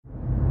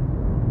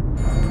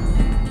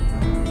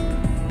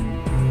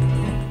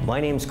My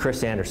name is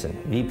Chris Anderson,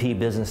 VP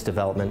Business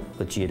Development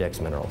with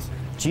Geodex Minerals.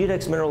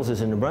 Geodex Minerals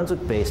is a New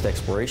Brunswick-based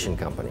exploration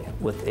company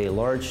with a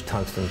large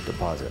tungsten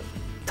deposit.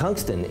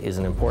 Tungsten is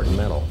an important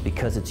metal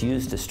because it's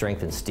used to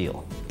strengthen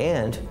steel.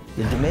 And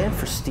the demand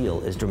for steel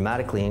is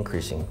dramatically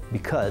increasing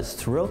because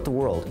throughout the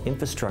world,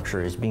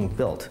 infrastructure is being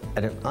built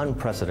at an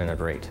unprecedented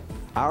rate.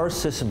 Our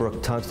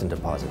Sissabrook tungsten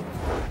deposit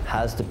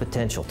has the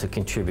potential to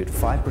contribute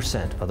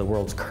 5% of the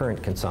world's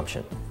current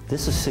consumption.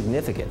 This is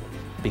significant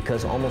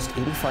because almost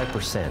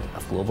 85%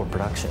 of global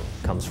production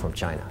comes from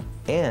China.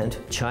 And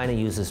China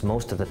uses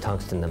most of the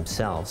tungsten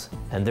themselves,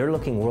 and they're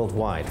looking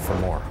worldwide for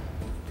more.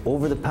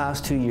 Over the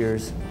past 2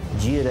 years,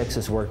 Geodex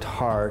has worked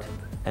hard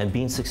and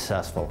been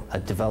successful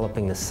at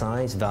developing the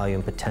size, value,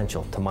 and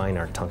potential to mine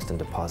our tungsten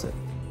deposit.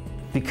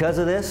 Because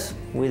of this,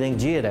 we think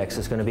Geodex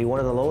is going to be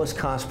one of the lowest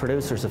cost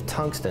producers of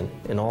tungsten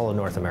in all of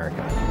North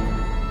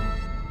America.